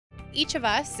Each of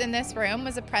us in this room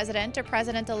was a president or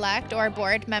president-elect or a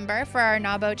board member for our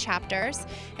NAWBO chapters.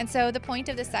 And so the point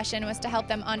of this session was to help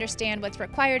them understand what's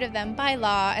required of them by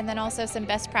law, and then also some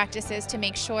best practices to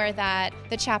make sure that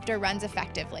the chapter runs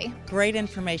effectively. Great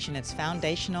information. It's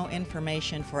foundational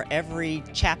information for every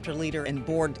chapter leader and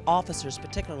board officers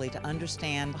particularly to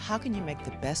understand how can you make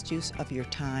the best use of your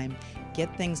time,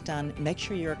 get things done, make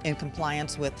sure you're in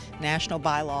compliance with national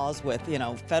bylaws, with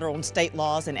federal and state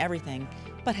laws and everything,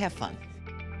 but have fun.